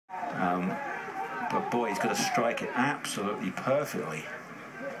But boy, he's got to strike it absolutely perfectly.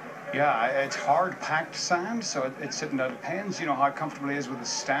 Yeah, it's hard packed sand, so it's sitting there. It depends, you know, how comfortable he is with his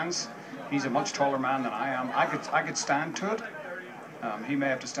stance. He's a much taller man than I am. I could stand to it. He may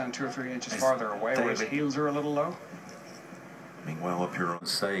have to stand 2 or 3 inches farther away, where his heels are a little low. I mean, well up here on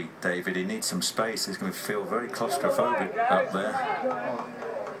say, David, he needs some space. He's going to feel very claustrophobic up there.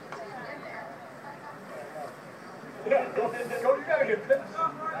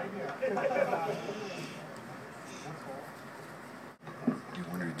 You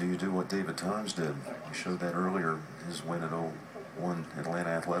wonder, do you do what David Toms did? You showed that earlier, his win at 01 Atlanta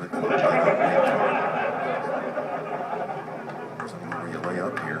Athletic Club. Where you lay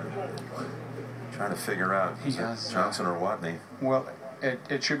up here, trying to figure out, is it Johnson or Watney? Well,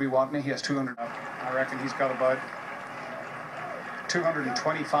 it should be Watney. He has 200. I reckon he's got about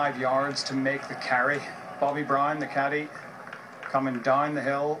 225 yards to make the carry. Bobby Brown, the caddy, coming down the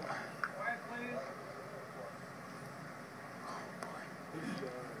hill.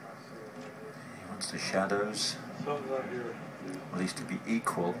 He wants the shadows, at least to be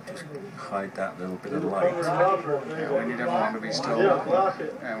equal, just hide that little bit of light. Yeah, we need everyone to be still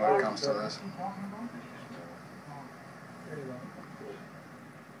when it comes to this.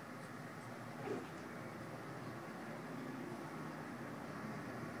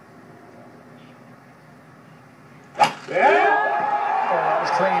 Yeah. Oh, that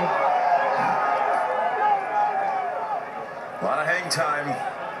was clean. A lot of hang time.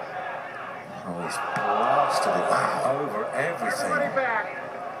 Oh, he's blasted it over everything.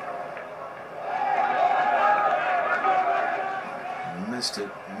 Missed it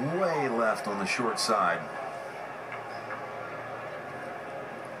way left on the short side.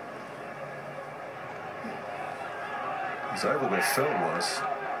 He's over where Phil was.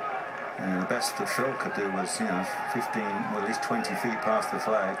 And the best that Phil could do was, 15, well, at least 20 feet past the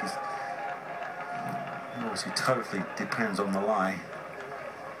flag. He's obviously totally depends on the lie.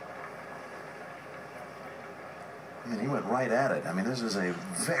 And he went right at it. I mean, this is a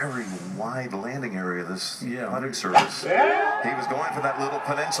very wide landing area, this putting surface. Yeah. He was going for that little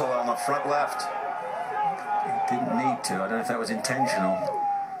peninsula on the front left. He didn't need to. I don't know if that was intentional.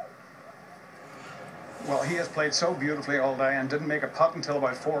 Well, he has played so beautifully all day and didn't make a putt until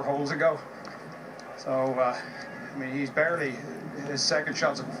about 4 holes ago. So, I mean, he's barely, his second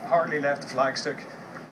shots have hardly left the flagstick.